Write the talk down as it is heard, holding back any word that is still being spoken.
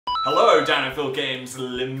Hello, DanAndPhilGAMES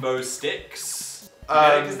limbo sticks.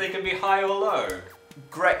 Because they can be high or low.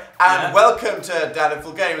 Great. And welcome to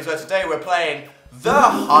DanAndPhilGAMES, where today we're playing the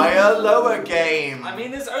higher lower game. I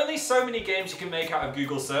mean, there's only so many games you can make out of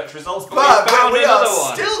Google search results, but we found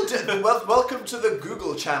another one. Welcome to the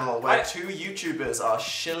Google channel, where two YouTubers are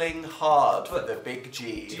shilling hard for the big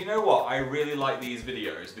G. Do you know what? I really like these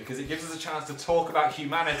videos because it gives us a chance to talk about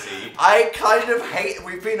humanity. I kind of hate.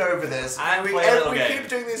 We've been over this. And we keep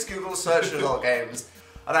doing these Google search result games,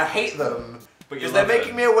 and I hate them. Because they're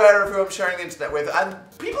making me aware of who I'm sharing the internet with, and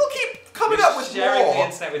people keep coming up with sharing more. the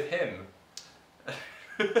internet with him.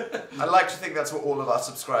 I like to think that's what all of our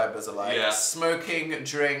subscribers are like. Yeah. Smoking,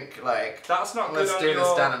 drink, like. That's not let's good do on this,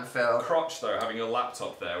 your Dan and Phil. crotch though, having your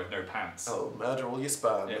laptop there with no pants. Oh, murder all your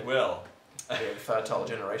sperm. It will. The fertile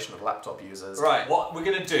generation of laptop users. Right, what we're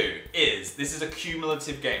going to do is, this is a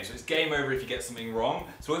cumulative game, so it's game over if you get something wrong.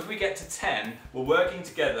 So if we get to 10, we're working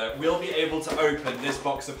together, we'll be able to open this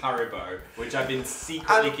box of Haribo, which I've been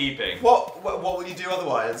secretly keeping. What will you do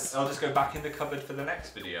otherwise? I'll just go back in the cupboard for the next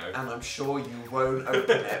video. And I'm sure you won't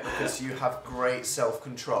open it because you have great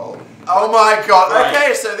self-control. Oh my god, right.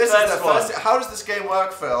 Okay, so this is the first. How does this game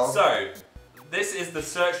work, Phil? So, this is the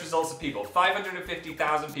search results of people.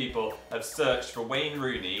 550,000 people have searched for Wayne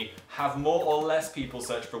Rooney. Have more or less people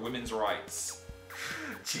searched for women's rights?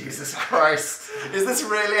 Jesus Christ. Is this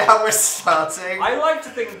really how we're starting? I like to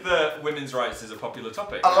think that women's rights is a popular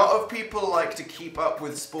topic. A lot of people like to keep up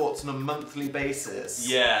with sports on a monthly basis.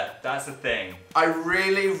 Yeah, that's the thing. I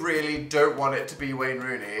really, really don't want it to be Wayne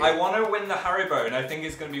Rooney. I want to win the Haribo, and I think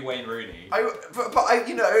it's going to be Wayne Rooney. But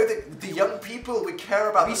you know, the young people, we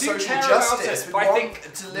care about the social justice. We want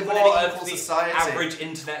to live in an equal society. Average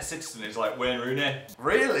internet citizen is like Wayne Rooney.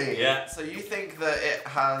 Really? Yeah. So you think that it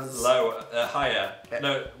has lower, higher?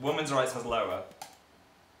 No, women's rights has lower.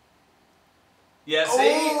 Yeah,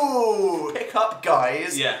 see? Ooh, pick up,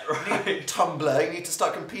 guys. Yeah, right. You need Tumblr, you need to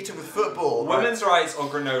start competing with football. Women's rights or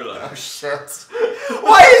granola? Oh shit.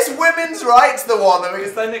 Why is women's rights the one that we...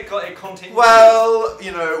 Because then it continues. Well,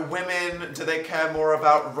 you know, women, do they care more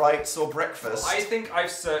about rights or breakfast? I think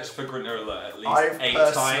I've searched for granola at least I've 8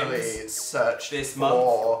 personally times searched this for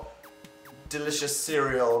month. Delicious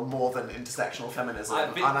cereal more than intersectional feminism,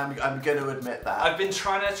 and I'm going to admit that. I've been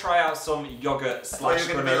trying to try out some yogurt slash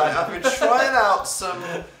granola. Like, I've been trying out some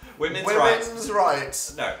women's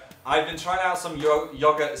rights. No, I've been trying out some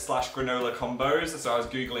yogurt slash granola combos, so I was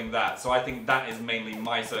googling that. So I think that is mainly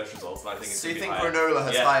my search results, and I think it's. So you think granola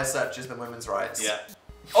has higher searches than women's rights? Yeah.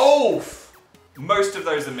 Oh. Most of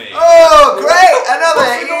those are me. Oh, great!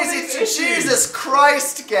 Another easy to Jesus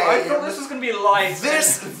Christ game. I thought this was going to be live.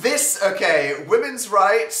 Okay, women's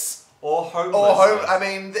rights or homelessness. I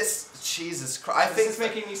mean, Jesus Christ. This is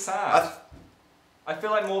making me sad. I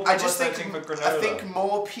feel like more people are searching for granola. I think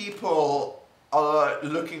more people are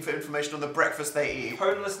looking for information on the breakfast they eat.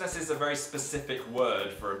 Homelessness is a very specific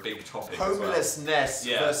word for a big topic. Homelessness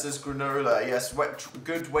versus granola. Yes,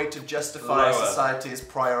 good way to justify society's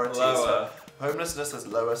priorities. Lower. Homelessness has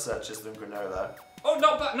lower searches than granola. Oh,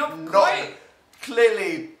 not quite.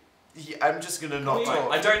 Clearly, I'm just gonna not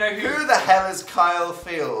talk. I don't know who the hell is Kyle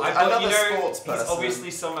Field. Another sports person. He's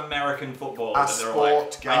obviously some American footballer. A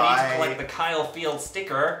sport guy. I need to collect the Kyle Field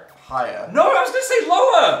sticker. Higher. No, I was gonna say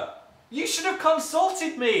lower. You should have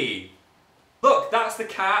consulted me. Look, that's the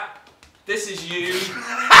cap. This is you.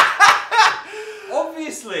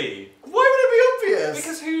 Obviously. Why would it be obvious?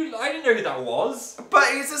 Because I didn't know who that was.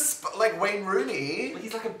 But he's like Wayne Rooney. But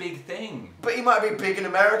he's like a big thing. But he might be big in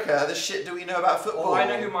America. The shit do we know about football? Well, I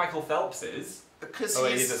know who Michael Phelps is. Because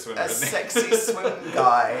he's a swimmer, sexy swim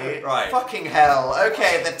guy. Right. Fucking hell.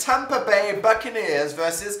 Okay, the Tampa Bay Buccaneers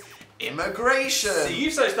versus immigration. See,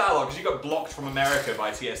 you searched that a lot because you got blocked from America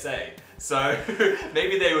by TSA. So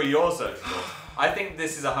maybe they were your search results. I think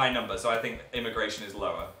this is a high number, so I think immigration is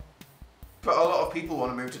lower. But a lot of people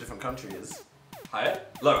want to move to different countries. Higher?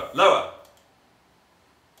 Lower. Lower.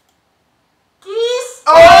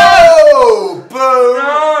 Oh! Boom!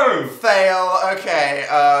 No! Fail. Okay.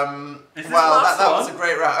 Well, that was a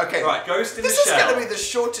great round. Okay. Right, Ghost in the Shell. This is going to be the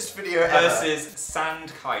shortest video ever. Versus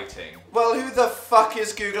sand kiting. Well, who the fuck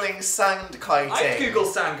is googling sand kiting? I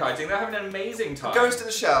googled sand kiting. They're having an amazing time. Ghost in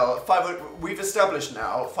the Shell. We've established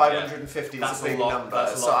now 550 is a big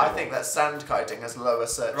number. So I think that sand kiting has lower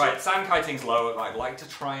searches. Right, sand kiting's lower. I'd like to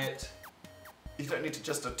try it. You don't need to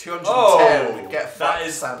just a 210 get fucked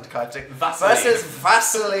sand kiting. Vaseline. Versus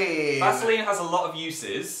Vaseline. Vaseline has a lot of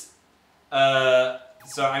uses.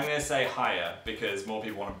 So I'm going to say higher because more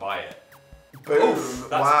people want to buy it. Boom. Oof,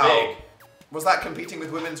 that's big. Was that competing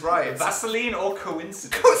with women's rights? Vaseline or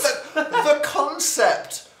coincidence? The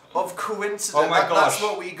concept of coincidence. Oh my gosh. That's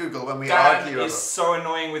what we Google when we Dan argue. is so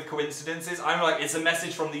annoying with coincidences. I'm like, it's a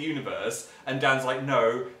message from the universe, and Dan's like,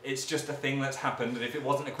 no, it's just a thing that's happened, and if it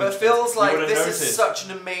wasn't a But coincidence, Phil's like, this noticed. is such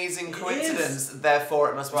an amazing coincidence,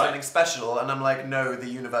 therefore it must be something special. And I'm like, no, the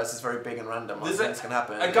universe is very big and random. Lots of things can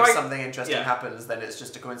happen. If something interesting happens, then it's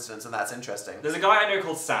just a coincidence, and that's interesting. There's a guy I know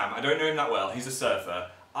called Sam. I don't know him that well. He's a surfer.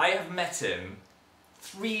 I have met him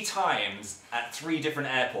 3 times at 3 different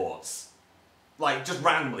airports. Like, just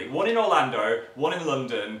randomly. One in Orlando, one in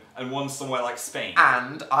London, and one somewhere like Spain.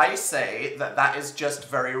 And I say that that is just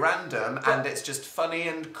very random, and it's just funny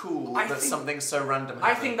and cool that something so random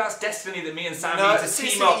happened. I think that's destiny that me and Sam need to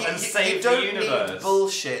team up and save the universe. You don't need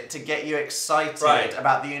bullshit to get you excited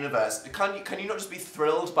about the universe. Can you not just be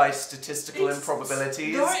thrilled by statistical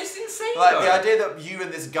improbabilities? No, it's insane. Like, the idea that you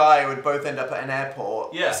and this guy would both end up at an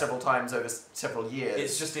airport several times over several years.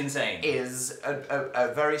 It's just insane. Is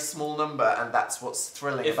a very small number, and that's what's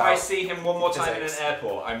thrilling about If I see him one more time in an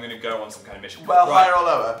airport, I'm going to go on some kind of mission. Well, higher or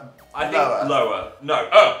lower? I think lower. No.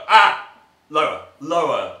 Lower.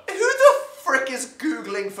 Lower. Who the frick is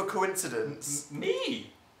Googling for coincidence?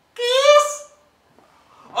 Me. Yes.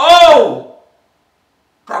 Oh!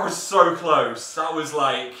 That was so close. That was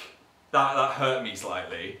like... That hurt me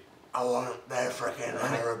slightly. I want their frickin'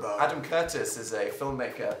 Haribo. Adam Curtis is a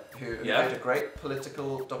filmmaker who made a great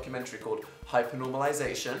political documentary called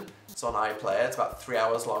Hypernormalization. It's on iPlayer. It's about 3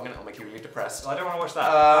 hours long, and it'll make you really depressed. I don't want to watch that.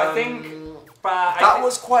 I think that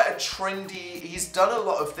was quite a trendy. He's done a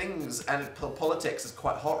lot of things, and politics is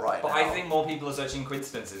quite hot right now. But I think more people are searching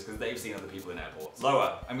coincidences because they've seen other people in airports.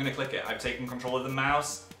 Lower. I'm going to click it. I've taken control of the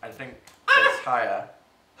mouse. I think it's higher.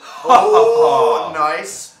 Oh,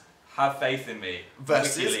 nice. Have faith in me.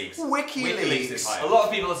 Versus WikiLeaks. WikiLeaks is higher. A lot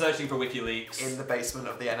of people are searching for WikiLeaks. In the basement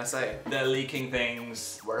of the NSA. They're leaking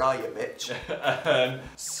things. Where are you, bitch?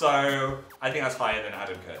 So, I think that's higher than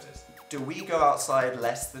Adam Curtis. Do we go outside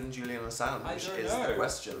less than Julian Assange? I don't is know. The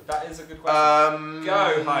question. That is a good question.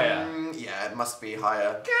 Go higher. Yeah, it must be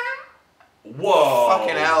higher. Whoa!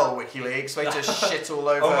 Fucking hell, WikiLeaks. Way to shit all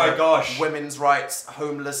over oh my gosh. women's rights,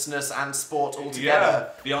 homelessness, and sport altogether.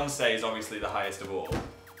 Yeah. Beyonce is obviously the highest of all.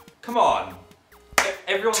 Come on.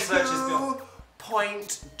 Everyone searches Beyonce.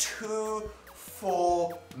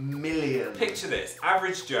 2.24 million. Picture this.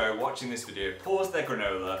 Average Joe watching this video, pause their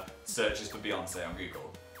granola, searches for Beyonce on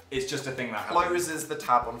Google. It's just a thing that happens. Closes the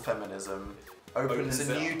tab on feminism, opens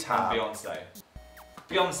a new tab. On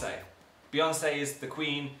Beyonce. Beyonce is the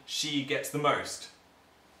queen, she gets the most.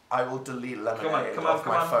 I will delete Lemonade off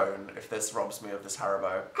my phone if this robs me of this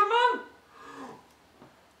Haribo. Come on!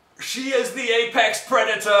 She is the apex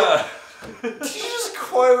predator! Did you just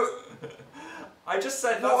quote? I just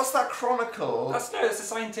said what was that chronicle? That's a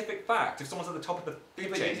scientific fact. If someone's at the top of the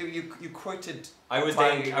food chain. You quoted. I was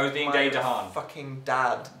being Dane DeHaan. Fucking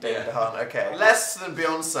dad, Dane DeHaan. Okay. Less than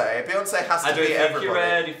Beyonce. Beyonce has to be everybody. I don't think you're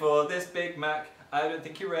ready for this Big Mac. I don't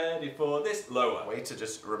think you're ready for this. Lower. Way to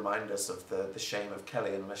just remind us of the shame of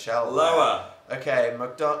Kelly and Michelle. Lower. Okay,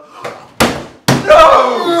 McDonald.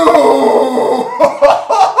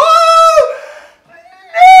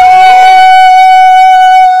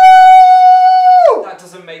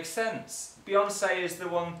 Sense. Beyonce is the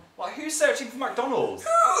one. Like, who's searching for McDonald's?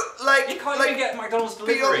 Like, you can't even get McDonald's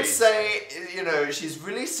deliveries. Beyonce, you know, she's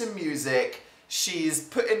releasing music. She's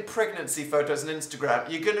put in pregnancy photos on Instagram.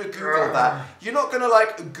 You're gonna Google that. You're not gonna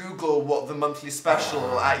like Google what the monthly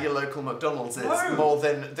special at your local McDonald's is more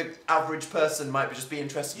than the average person might just be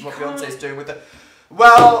interested in what Beyonce's doing with it.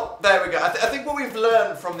 Well, there we go. I think what we've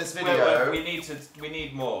learned from this video. We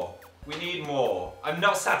need more. We need more. I'm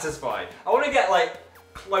not satisfied. I want to get like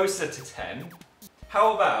closer to 10.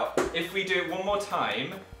 How about if we do it one more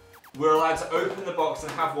time, we're allowed to open the box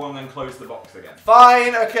and have one and then close the box again.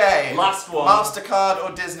 Fine, okay. Last one. MasterCard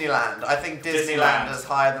or Disneyland? I think Disneyland is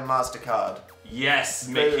higher than MasterCard. Yes,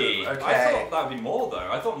 Mickey. Okay. I thought that would be more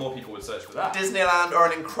though. I thought more people would search for that. Disneyland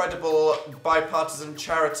are an incredible bipartisan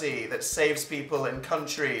charity that saves people in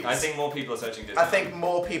countries. I think more people are searching Disneyland. I think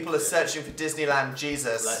more people are searching for Disneyland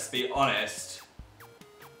Jesus. Let's be honest.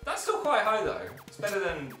 That's still quite high though. It's better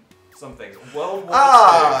than some things. World War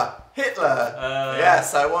II. Hitler.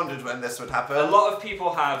 Yes, I wondered when this would happen. A lot of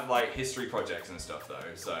people have like history projects and stuff though,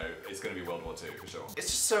 so it's going to be World War II for sure. It's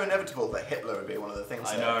just so inevitable that Hitler would be one of the things.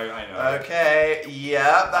 I know. Okay,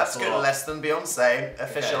 yeah, that's good. Less than Beyonce.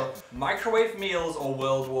 Official. Okay. Microwave meals or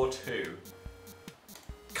World War II?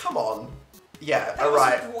 Come on. Yeah,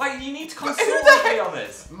 alright. Why you need to consult me on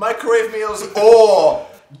this? Microwave meals or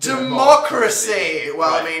democracy.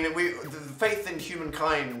 Well, I mean, the faith in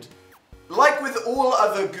humankind like with all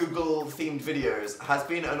other Google-themed videos, has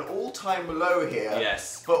been an all-time low here.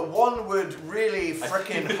 Yes. But one would really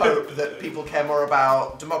frickin' hope that people care more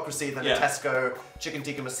about democracy than a Tesco chicken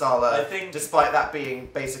tikka masala, despite that being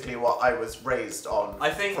basically what I was raised on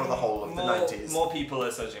for the whole of the 90s. More people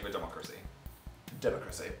are searching for democracy.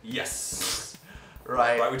 Democracy. Yes.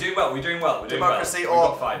 Right. Right, we're doing well, Democracy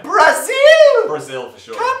well. or Brazil! Brazil for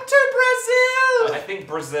sure. Come to Brazil! I think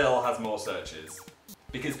Brazil has more searches.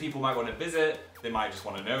 Because people might want to visit, they might just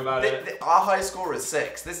want to know about it. Our high score is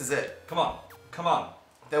 6. This is it. Come on, come on.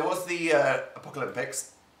 There was the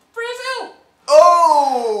Apocalyptics. Brazil!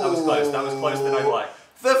 Oh! That was closer than I'd like.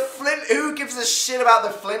 The Flint. Who gives a shit about the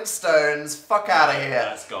Flintstones? Fuck out of here.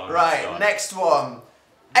 That's gone. Right, that's gone. next one.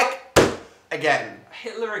 Again.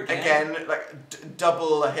 Hitler again? Again, like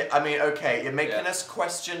double a hit. I mean, okay, you're making us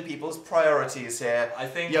question people's priorities here. I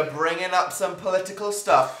think you're bringing up some political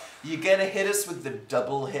stuff. You're gonna hit us with the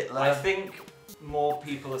double Hitler. I think more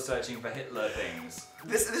people are searching for Hitler things.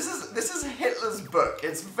 This is Hitler's book.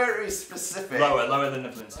 It's very specific. Lower than the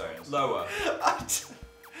Flintstones. Lower.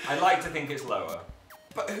 I'd like to think it's lower.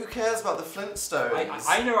 But who cares about the Flintstones?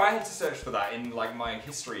 I know I had to search for that in like my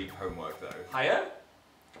history homework though. Higher?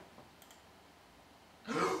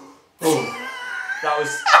 That was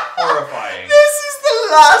horrifying. This is the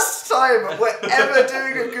last time we're ever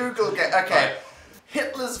doing a Google game. Okay. Right.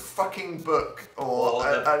 Hitler's fucking book, or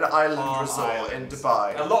an island resort in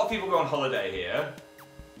Dubai. A lot of people go on holiday here.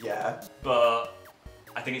 Yeah. But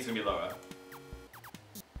I think it's going to be lower.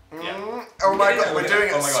 Yeah. Oh my god, we're doing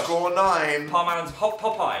it. Score 9. Palm Island's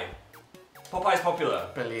Popeye. Popeye's popular.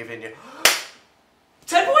 Believe in you.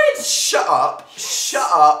 10 points! Shut up. Shut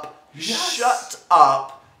up. Yes. Shut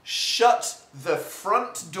up. Shut the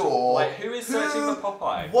front door. Like, who is searching for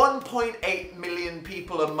Popeye? 1.8 million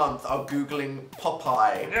people a month are Googling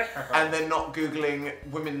Popeye. And they're not Googling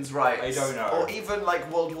women's rights. I don't know. Or even like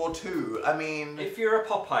World War II. I mean... If you're a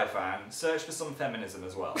Popeye fan, search for some feminism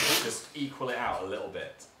as well. Just equal it out a little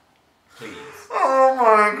bit. Please. Oh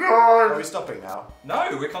my god! Are we stopping now? No,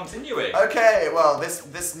 we're continuing. Okay, well,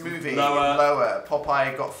 this movie, lower.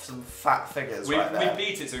 Popeye got some fat figures right there. We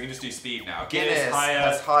beat it, so we can just do speed now. Guinness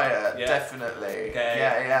has higher, definitely. Okay.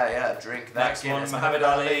 Yeah. Drink that Next Guinness. one, Muhammad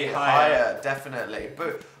Ali, higher, definitely.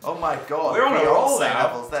 But, oh my god. We're on a roll now.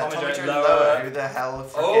 Levels there. Tom and Jerry lower. Who the hell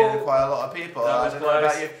freaking quite a lot of people. I don't know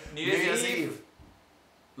about you. New Year's Eve.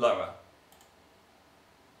 Lower.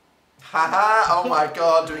 Haha, oh my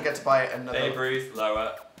god, do we get to buy another? Babe Ruth,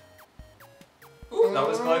 lower. Ooh, that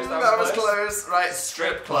was close, that was close. Right,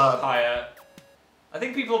 strip club. Higher. I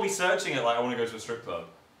think people will be searching it like, I want to go to a strip club.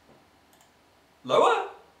 Lower?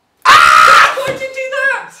 Ah! Why did you do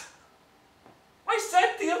that? I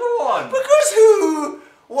said the other one. Because who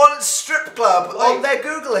wants strip club on their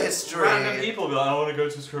Google history? Random people will be like, I want to go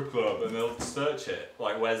to a strip club, and they'll search it.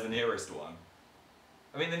 Like, where's the nearest one?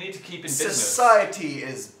 I mean, they need to keep in business. Society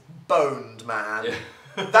is boned, man. Yeah.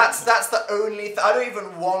 that's the only I don't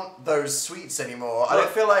even want those sweets anymore. Look, I don't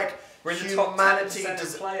feel like humanity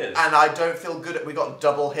does players. And I don't feel good at we got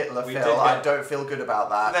double Hitler Phil. I don't feel good about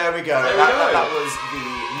that. There we go. That was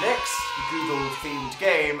the next Google themed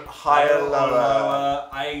game, higher lower.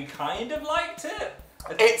 I kind of liked it.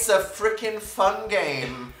 It's a freaking fun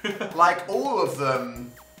game. Like all of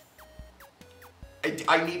them.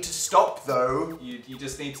 I need to stop though. You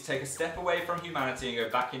just need to take a step away from humanity and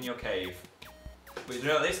go back in your cave. But you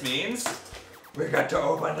know what this means? We got to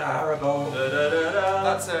open the Haribo.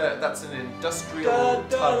 That's an industrial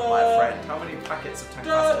tub, my friend. How many packets of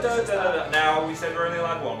Tankastos is that? Now we said we're only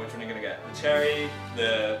allowed one. Which one are you gonna get? The cherry,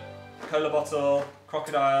 the cola bottle,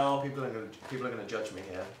 crocodile. People are gonna judge me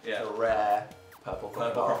here. Yeah. The rare. Purple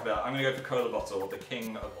crocodile. I'm gonna go for cola bottle, the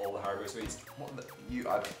king of all the Haribo sweets.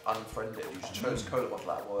 I've unfriended. You just chose cola bottle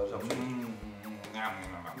out of words.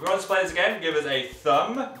 We want to play this again. Give us a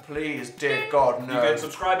thumb. Please, dear God, no. You can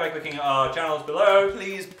subscribe by clicking our channels below.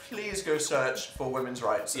 Please go search for women's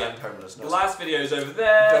rights and homelessness. The last video is over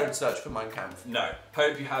there. Don't search for Mein Kampf. No.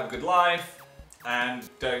 Hope you have a good life, and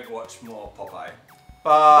don't watch more Popeye.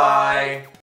 Bye.